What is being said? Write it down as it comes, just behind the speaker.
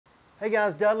Hey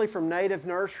guys, Dudley from Native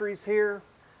Nurseries here.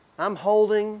 I'm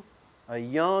holding a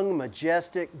young,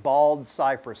 majestic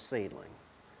Baldcypress seedling,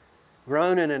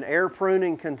 grown in an air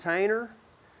pruning container.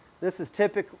 This is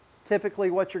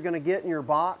typically what you're going to get in your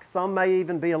box. Some may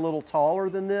even be a little taller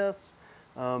than this.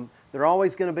 They're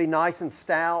always going to be nice and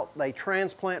stout. They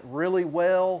transplant really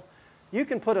well. You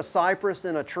can put a cypress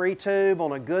in a tree tube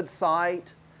on a good site,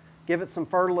 give it some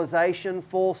fertilization,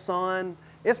 full sun.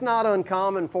 It's not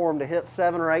uncommon for them to hit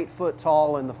 7 or 8 foot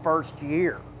tall in the first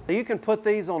year. You can put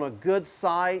these on a good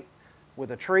site with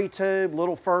a tree tube,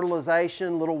 little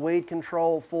fertilization, little weed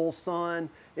control, full sun.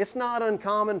 It's not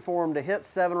uncommon for them to hit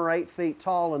 7 or 8 feet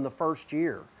tall in the first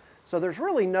year. So there's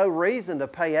really no reason to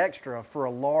pay extra for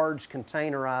a large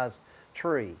containerized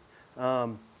tree.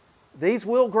 These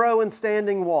will grow in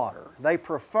standing water. They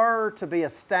prefer to be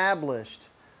established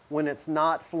when it's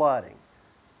not flooding.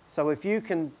 So if you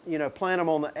can, plant them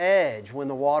on the edge when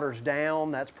the water's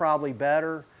down, that's probably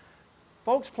better.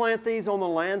 Folks plant these on the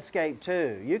landscape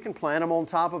too. You can plant them on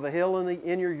top of a hill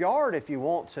in your yard if you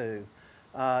want to.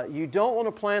 You don't want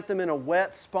to plant them in a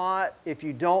wet spot if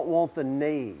you don't want the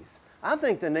knees. I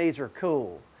think the knees are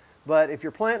cool, but if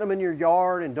you're planting them in your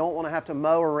yard and don't want to have to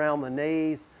mow around the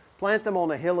knees, plant them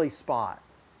on a hilly spot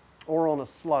or on a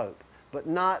slope, but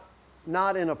not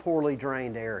in a poorly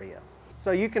drained area. So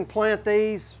you can plant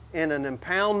these in an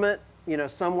impoundment,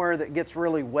 somewhere that gets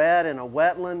really wet in a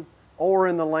wetland or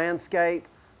in the landscape.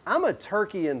 I'm a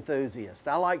turkey enthusiast.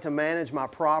 I like to manage my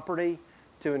property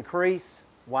to increase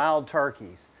wild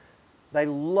turkeys. They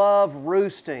love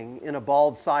roosting in a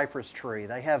Baldcypress tree.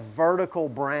 They have vertical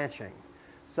branching.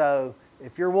 So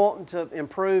if you're wanting to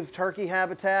improve turkey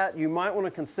habitat, you might want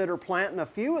to consider planting a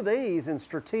few of these in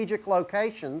strategic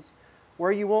locations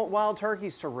where you want wild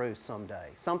turkeys to roost someday.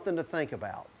 Something to think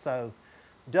about. So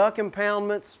duck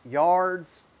impoundments,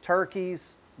 yards,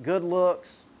 turkeys, good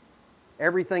looks,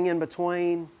 everything in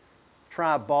between.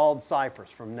 Try Baldcypress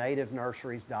from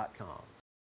NativNurseries.com.